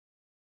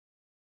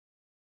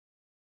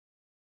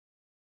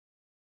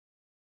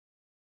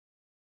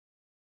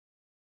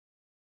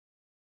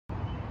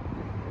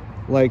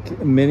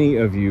Like many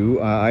of you,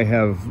 I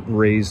have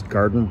raised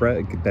garden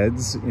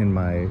beds in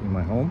my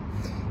home.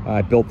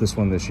 I built this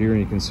one this year, and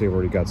you can see I've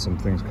already got some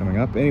things coming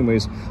up.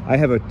 Anyways, I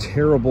have a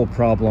terrible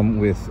problem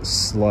with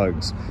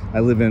slugs. I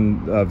live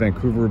in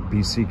Vancouver,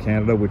 BC,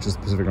 Canada, which is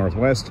the Pacific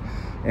Northwest,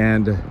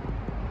 and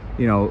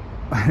you know,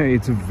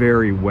 it's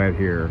very wet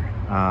here.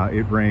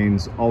 It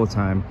rains all the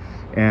time,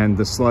 and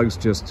the slugs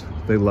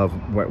they love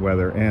wet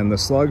weather, and the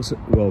slugs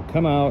will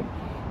come out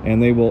and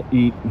they will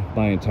eat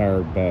my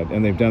entire bed,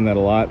 and they've done that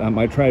a lot.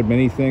 I tried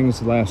many things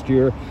last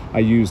year. I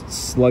used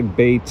slug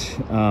bait.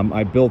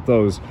 I built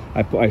those.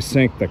 I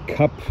sank the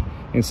cup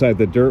inside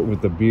the dirt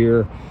with the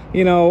beer.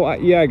 You know,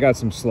 yeah, I got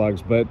some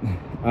slugs, but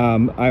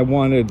I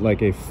wanted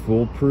like a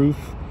foolproof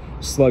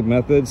slug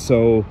method.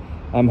 So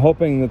I'm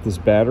hoping that this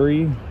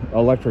battery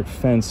electric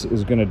fence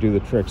is going to do the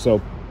trick.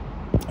 So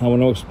I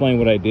want to explain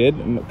what I did,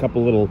 a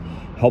couple little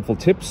helpful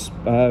tips,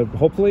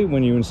 hopefully,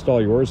 when you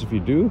install yours, if you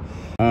do.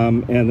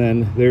 And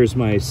then there's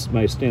my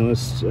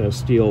stainless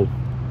steel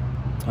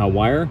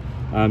wire.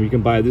 You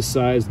can buy this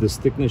size, this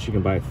thickness. You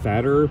can buy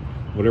fatter,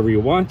 whatever you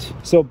want.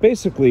 So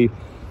basically, a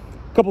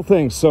couple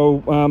things. So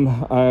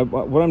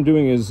what I'm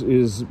doing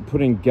is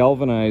putting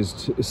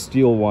galvanized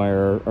steel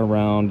wire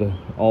around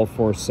all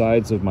four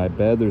sides of my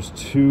bed. There's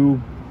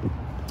two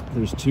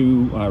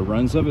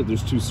runs of it.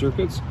 There's two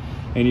circuits,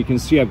 and you can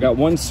see I've got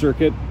one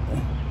circuit,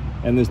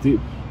 and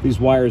these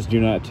wires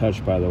do not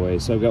touch, by the way.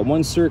 So I've got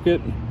one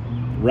circuit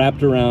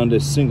wrapped around a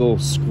single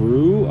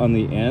screw on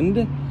the end,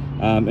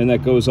 and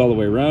that goes all the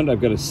way around.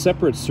 I've got a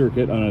separate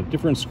circuit on a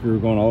different screw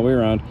going all the way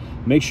around.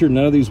 Make sure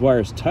none of these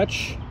wires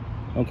touch.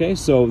 Okay,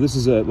 so this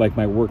is like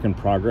my work in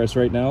progress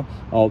right now.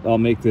 I'll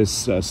make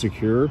this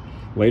secure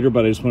later,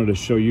 but I just wanted to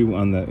show you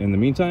in the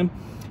meantime.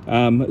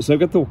 So I've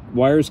got the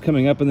wires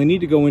coming up, and they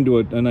need to go into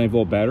a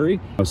 9-volt battery.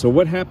 So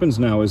what happens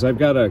now is I've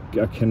got a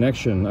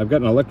connection. I've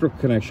got an electrical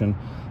connection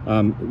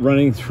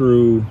running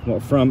through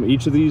from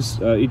each of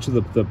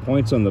the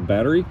points on the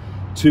battery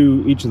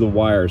to each of the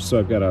wires. So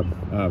I've got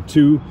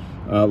two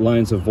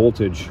lines of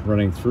voltage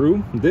running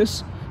through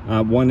this.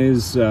 One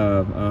is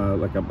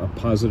like a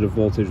positive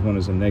voltage, one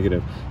is a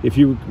negative. If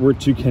you were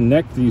to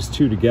connect these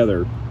two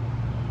together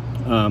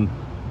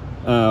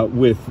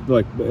with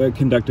like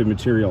conductive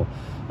material,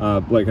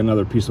 like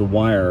another piece of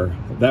wire,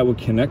 that would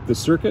connect the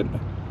circuit.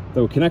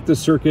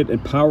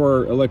 And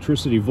power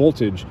electricity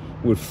voltage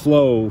would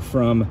flow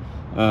from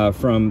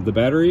the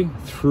battery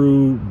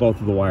through both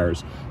of the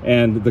wires,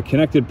 and the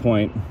connected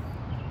point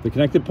would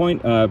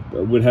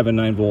have a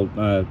 9-volt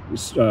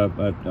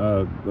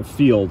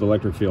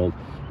electric field,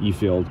 E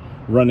field,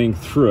 running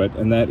through it,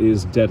 and that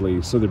is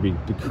deadly. So there'd be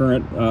the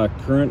current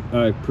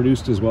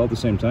produced as well at the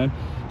same time.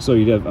 So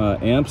you'd have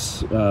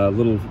amps,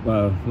 little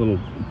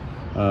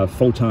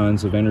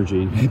photons of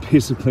energy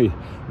basically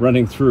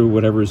running through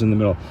whatever's in the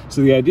middle. So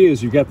the idea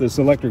is you've got this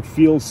electric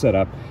field set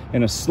up,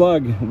 and a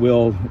slug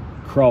will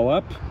crawl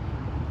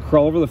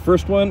over the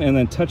first one and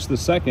then touch the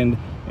second,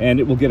 and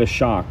it will get a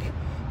shock.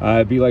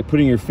 It'd be like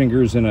putting your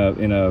fingers in the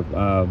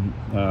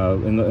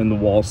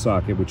wall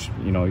socket, which,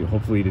 you know,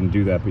 hopefully you didn't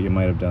do that, but you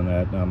might have done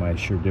that. I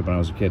sure did when I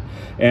was a kid.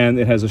 And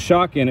it has a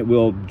shock, and it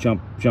will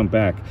jump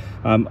back.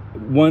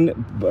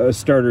 One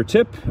starter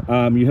tip: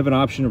 you have an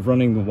option of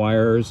running the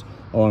wires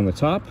along the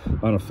top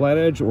on a flat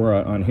edge or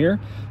on here.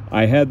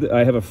 I have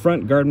a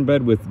front garden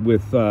bed with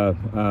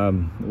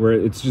where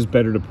it's just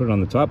better to put it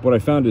on the top. What I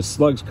found is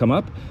slugs come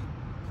up,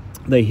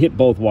 they hit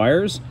both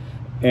wires,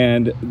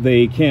 and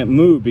they can't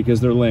move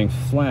because they're laying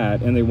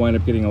flat, and they wind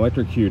up getting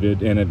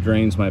electrocuted, and it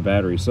drains my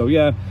battery. So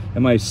yeah,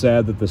 am I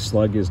sad that the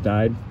slug has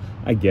died?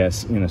 I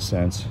guess, in a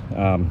sense.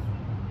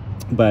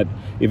 But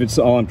if it's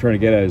all I'm trying to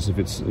get at is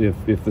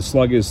if the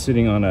slug is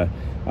sitting on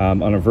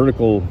a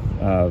vertical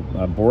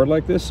board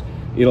like this,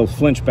 it'll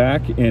flinch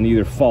back and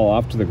either fall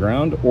off to the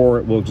ground, or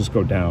it will just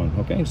go down.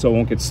 Okay, so it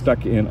won't get stuck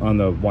on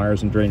the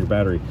wires and drain your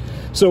battery.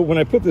 So when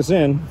I put this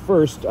in,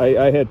 first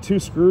I had two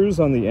screws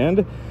on the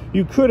end.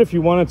 You could, if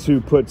you wanted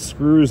to, put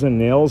screws and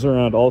nails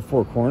around all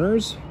four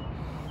corners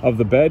of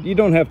the bed. You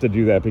don't have to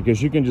do that,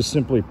 because you can just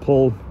simply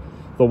pull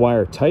the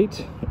wire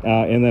tight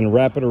and then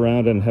wrap it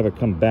around and have it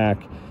come back,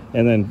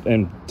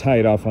 and tie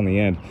it off on the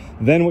end.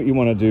 Then what you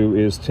want to do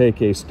is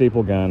take a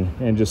staple gun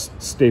and just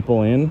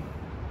staple in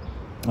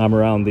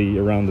around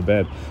the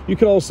bed. You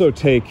could also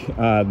take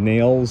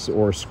nails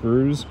or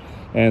screws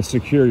and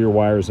secure your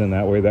wires in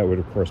that way. That would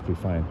of course be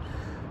fine.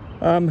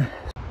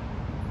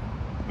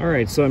 All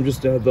right, so I'm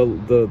just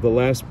the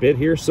last bit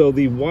here. So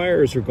the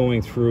wires are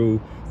going through,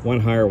 one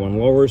higher, one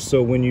lower.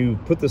 So when you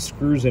put the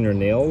screws in or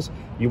nails,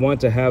 you want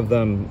to have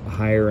them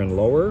higher and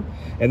lower.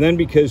 And then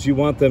because you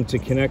want them to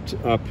connect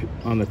up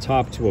on the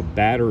top to a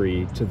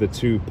battery to the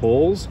two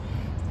poles,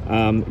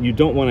 you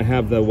don't want to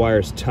have the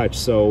wires touch.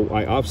 So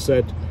I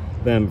offset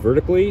them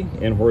vertically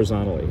and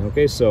horizontally.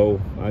 Okay, so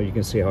you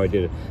can see how I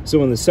did it. So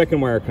when the second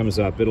wire comes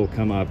up, it'll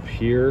come up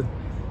here.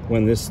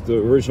 When the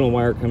original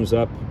wire comes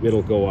up,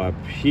 it'll go up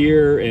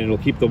here, and it'll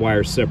keep the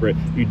wires separate.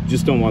 You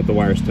just don't want the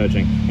wires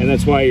touching, and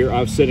that's why you're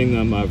offsetting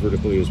them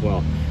vertically as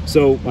well.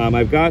 So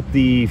I've got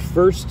the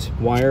first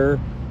wire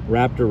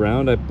wrapped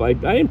around. I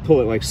didn't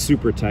pull it like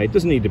super tight. It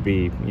doesn't need to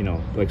be, you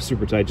know, like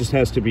super tight. It just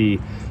has to be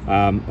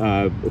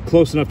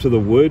close enough to the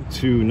wood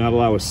to not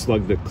allow a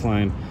slug to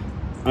climb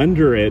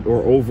under it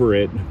or over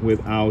it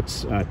without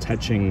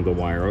touching the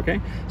wire.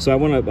 Okay, so I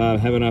want to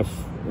have enough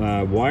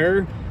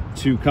wire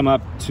to come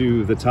up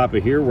to the top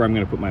of here where I'm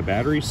going to put my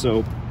battery.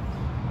 So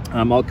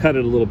I'll cut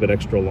it a little bit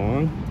extra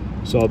long.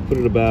 So I'll put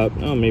it about,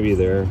 oh, maybe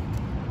there.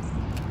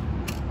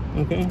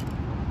 Okay,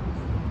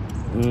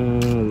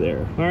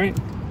 there. All right.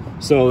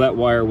 So that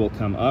wire will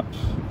come up,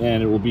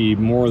 and it will be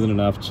more than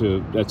enough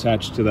to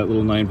attach to that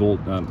little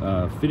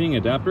 9-volt fitting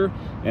adapter,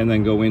 and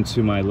then go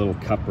into my little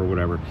cup or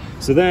whatever.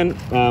 So then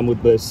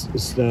with this,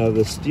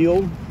 the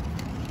steel,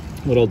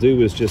 what I'll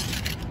do is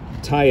just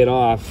tie it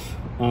off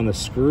on the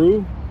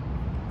screw.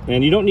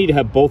 And you don't need to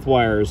have both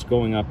wires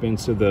going up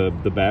into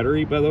the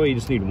battery, by the way. You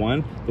just need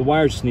one. The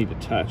wires just need to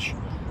touch.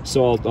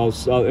 So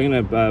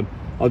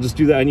I'll just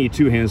do that. I need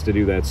 2 hands to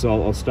do that,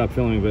 so I'll stop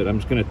filming, but I'm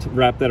just going to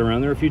wrap that around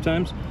there a few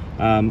times.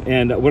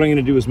 And what I'm going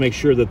to do is make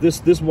sure that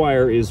this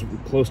wire is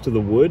close to the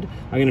wood.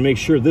 I'm going to make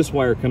sure this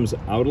wire comes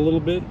out a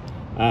little bit.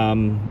 Do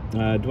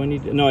I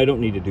need to? No, I don't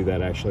need to do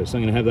that, actually. So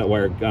I'm going to have that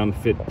wire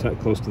fit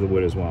close to the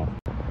wood as well.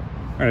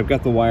 All right, I've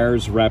got the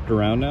wires wrapped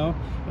around now.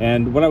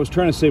 And what I was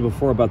trying to say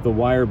before about the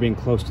wire being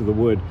close to the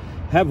wood,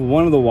 have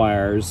one of the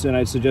wires, and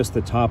I'd suggest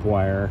the top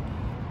wire,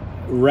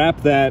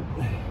 wrap that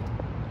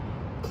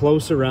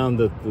close around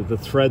the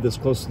thread that's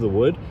close to the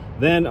wood.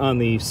 Then on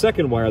the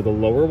second wire, the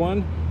lower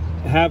one,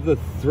 have the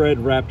thread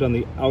wrapped on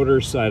the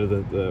outer side of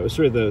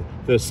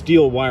the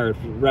steel wire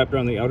wrapped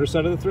around the outer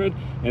side of the thread,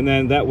 and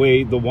then that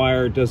way the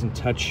wire doesn't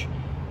touch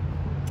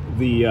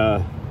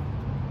the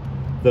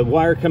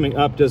wire coming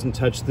up doesn't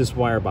touch this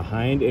wire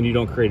behind, and you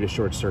don't create a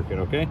short circuit.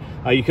 Okay,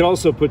 you can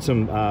also put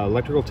some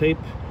electrical tape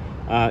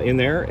in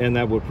there, and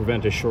that would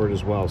prevent a short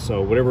as well.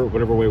 So whatever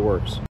way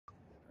works. All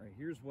right,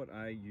 here's what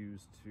I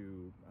use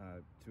to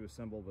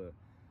assemble the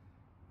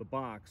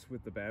box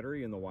with the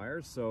battery and the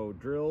wires. So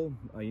drill,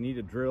 you need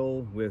a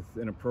drill with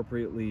an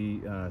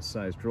appropriately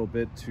sized drill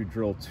bit to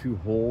drill 2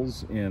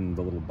 holes in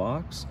the little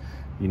box.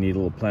 You need a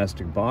little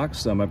plastic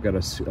box. I've got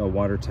a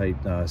watertight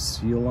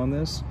seal on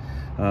this.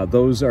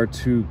 Those are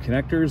 2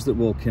 connectors that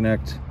will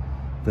connect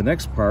the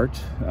next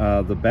part,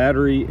 the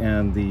battery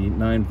and the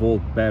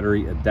 9-volt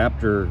battery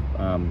adapter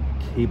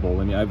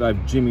cable. And I've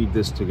jimmied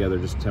this together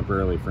just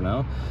temporarily for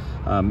now.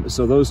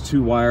 So those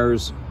 2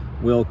 wires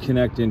will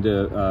connect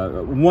into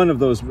one of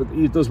those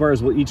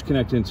wires will each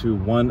connect into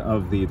one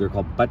of they're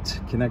called butt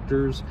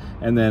connectors,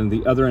 and then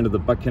the other end of the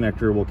butt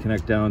connector will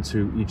connect down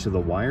to each of the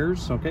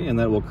wires. Okay, and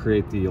that will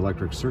create the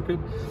electric circuit.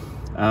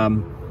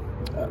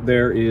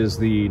 There is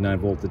the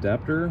 9-volt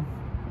adapter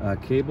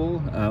cable.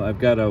 I've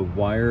got a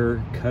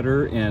wire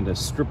cutter and a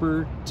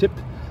stripper tip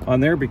on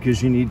there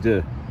because you need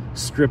to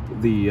strip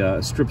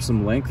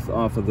some length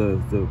off of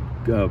the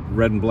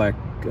red and black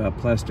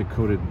plastic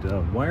coated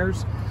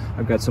wires.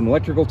 I've got some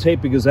electrical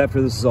tape because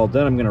after this is all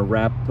done, I'm going to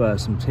wrap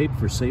some tape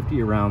for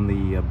safety around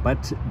the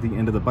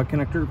end of the butt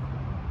connector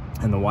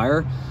and the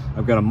wire.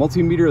 I've got a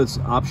multimeter that's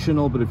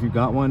optional, but if you've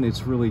got one,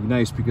 it's really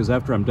nice because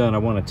after I'm done, I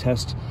want to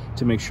test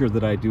to make sure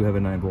that I do have a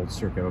 9-volt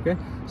circuit. Okay,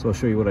 so I'll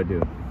show you what I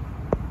do.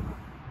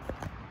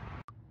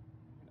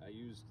 I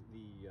used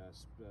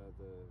the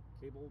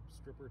cable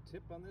stripper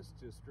tip on this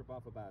to strip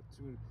off about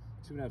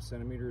 2.5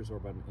 centimeters or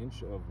about 1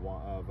 inch of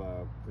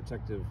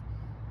protective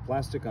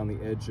plastic on the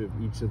edge of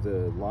each of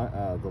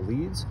the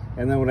leads.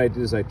 And then what I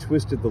did is I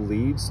twisted the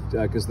leads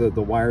because the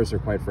wires are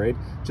quite frayed.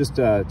 Just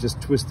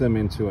twist them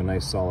into a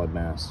nice solid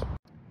mass.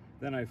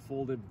 Then I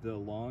folded the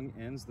long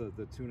ends, the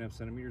 2.5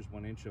 centimeters,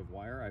 1 inch of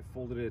wire. I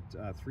folded it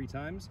 3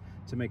 times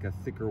to make a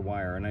thicker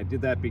wire. And I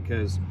did that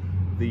because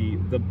the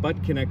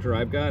butt connector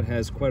I've got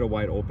has quite a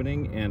wide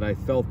opening, and I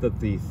felt that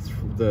the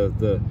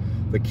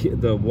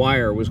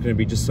wire was going to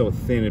be just so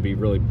thin it'd be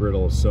really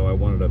brittle. So I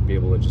wanted to be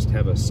able to just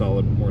have a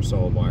more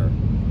solid wire.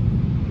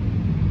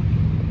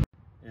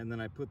 And then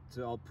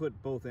I'll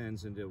put both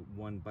ends into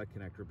one butt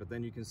connector, but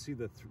then you can see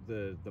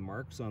the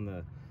marks on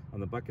the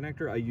butt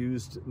connector. I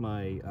used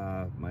my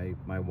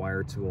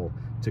wire tool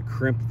to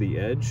crimp the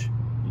edge.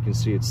 You can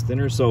see it's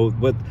thinner. So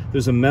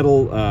there's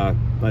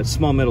a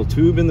small metal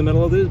tube in the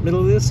middle of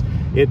this.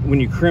 When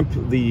you crimp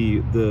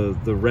the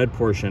red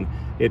portion,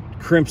 it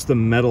crimps the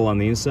metal on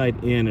the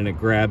inside in, and it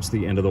grabs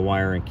the end of the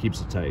wire and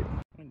keeps it tight.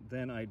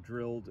 Then I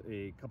drilled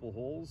a couple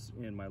holes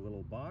in my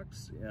little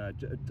box.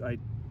 I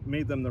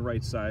made them the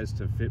right size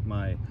to fit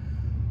my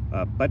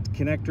butt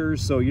connectors,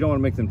 so you don't want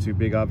to make them too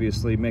big,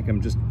 obviously. Make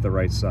them just the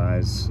right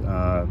size,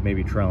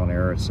 maybe trial and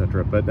error,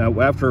 etc. But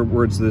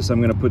afterwards this, I'm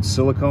going to put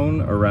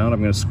silicone around. I'm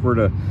going to squirt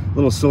a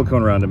little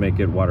silicone around to make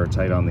it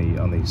watertight on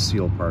the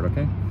seal part,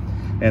 okay?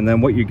 And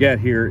then what you get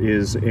here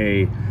is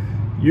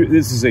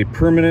this is a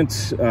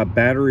permanent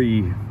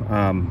battery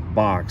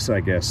box,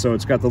 I guess. So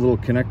it's got the little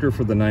connector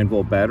for the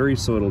 9-volt battery,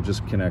 so it'll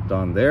just connect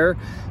on there.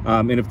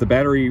 And if the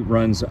battery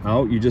runs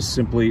out, you just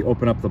simply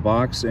open up the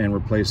box and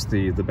replace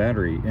the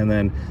battery. And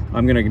then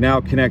I'm going to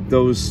now connect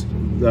those 2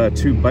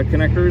 butt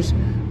connectors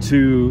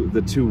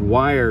the two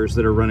wires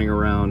that are running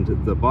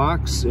around the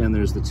box, and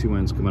there's the two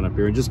ends coming up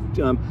here. And just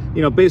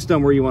you know, based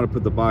on where you want to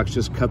put the box,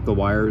 just cut the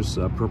wires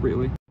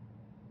appropriately.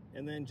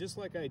 And then just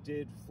like I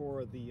did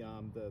for the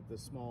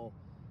small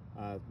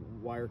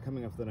wire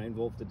coming off the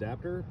 9-volt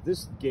adapter,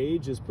 this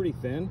gauge is pretty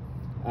thin,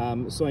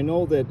 so I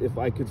know that if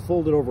I could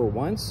fold it over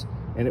once,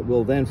 and it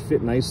will then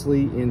fit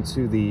nicely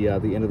into the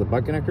end of the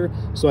butt connector.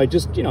 So I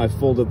just, you know, I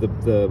folded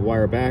the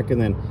wire back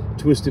and then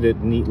twisted it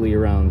neatly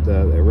around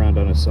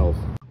on itself.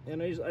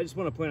 And I just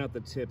want to point out the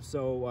tip.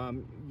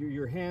 So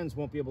your hands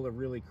won't be able to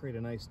really create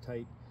a nice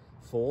tight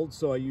fold,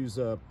 so I use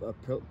a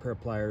pair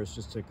of pliers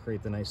just to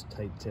create the nice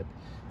tight tip,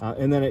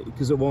 and then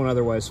because it won't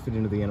otherwise fit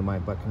into the end of my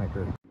butt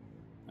connector.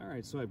 All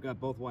right, so I've got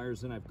both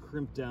wires in. I've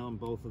crimped down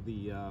both of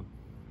the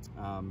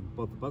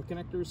butt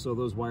connectors, so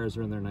those wires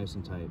are in there nice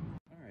and tight.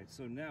 All right,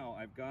 so now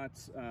I've got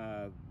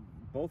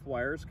both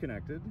wires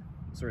connected.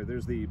 Sorry,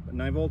 there's the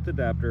 9-volt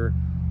adapter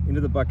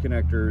into the butt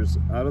connectors,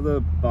 out of the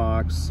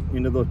box,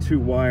 into the two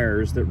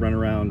wires that run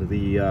around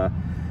the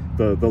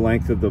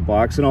length of the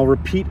box. And I'll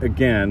repeat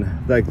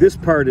again, like, this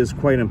part is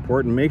quite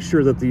important. Make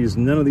sure that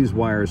none of these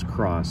wires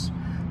cross.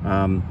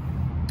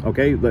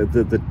 Okay,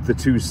 the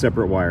two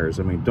separate wires.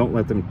 I mean, don't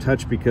let them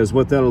touch, because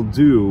what that'll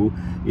do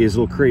is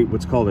it'll create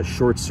what's called a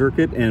short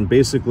circuit, and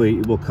basically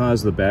it will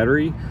cause the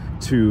battery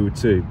to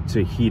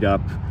heat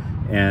up,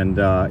 and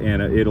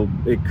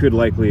it could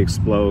likely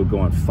explode, go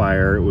on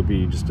fire. It would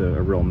be just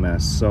a real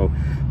mess. So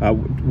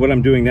what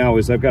I'm doing now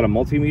is I've got a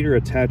multimeter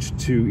attached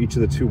to each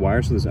of the two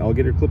wires, so there's an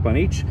alligator clip on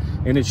each,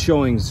 and it's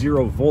showing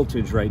 0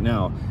 voltage right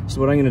now.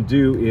 So what I'm going to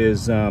do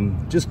is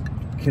just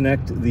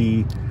connect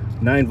the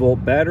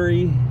 9-volt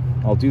battery.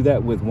 I'll do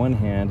that with one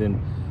hand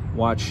and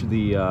watch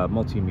the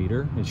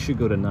multimeter. It should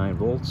go to 9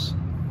 volts.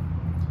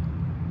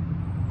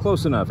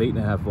 Close enough,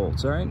 8.5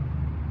 volts, all right?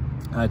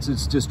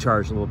 It's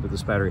discharged a little bit,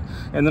 this battery.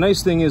 And the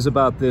nice thing is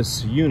about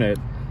this unit,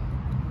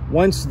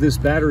 once this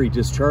battery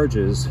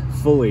discharges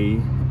fully,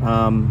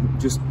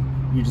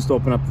 you just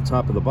open up the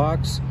top of the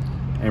box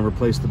and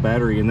replace the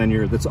battery, and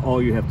then that's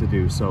all you have to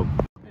do. So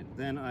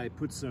then I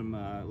put some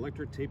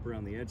electric tape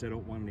around the edge. I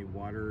don't want any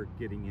water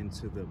getting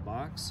into the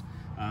box.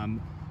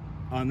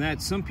 On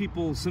that, some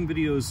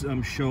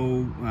videos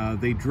show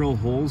they drill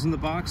holes in the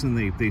box and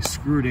they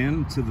screw it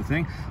in to the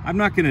thing. I'm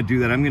not going to do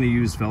that. I'm going to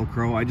use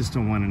Velcro. I just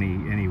don't want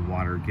any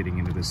water getting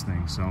into this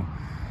thing. So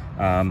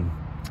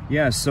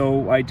yeah,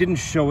 so I didn't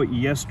show it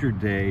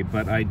yesterday,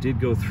 but I did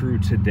go through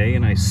today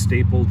and I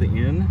stapled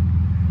in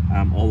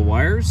all the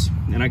wires,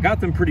 and I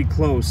got them pretty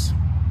close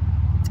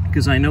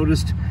because I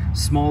noticed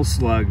small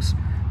slugs,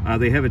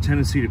 they have a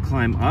tendency to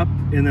climb up,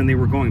 and then they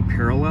were going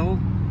parallel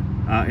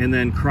and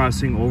then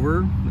crossing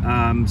over.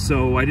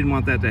 So I didn't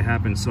want that to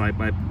happen, so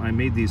I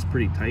made these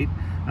pretty tight.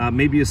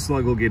 Maybe a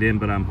slug will get in,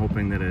 but I'm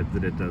hoping that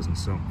it doesn't.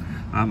 So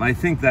I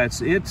think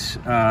that's it.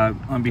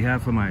 On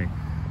behalf of my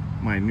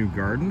new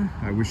garden,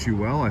 I wish you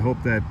well. I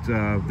hope that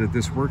that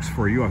this works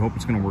for you. I hope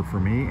it's going to work for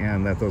me,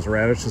 and that those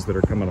radishes that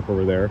are coming up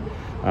over there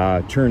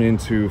turn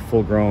into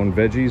full-grown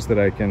veggies that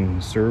I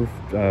can serve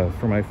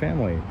for my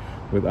family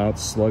without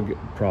slug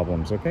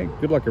problems. Okay,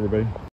 good luck, everybody.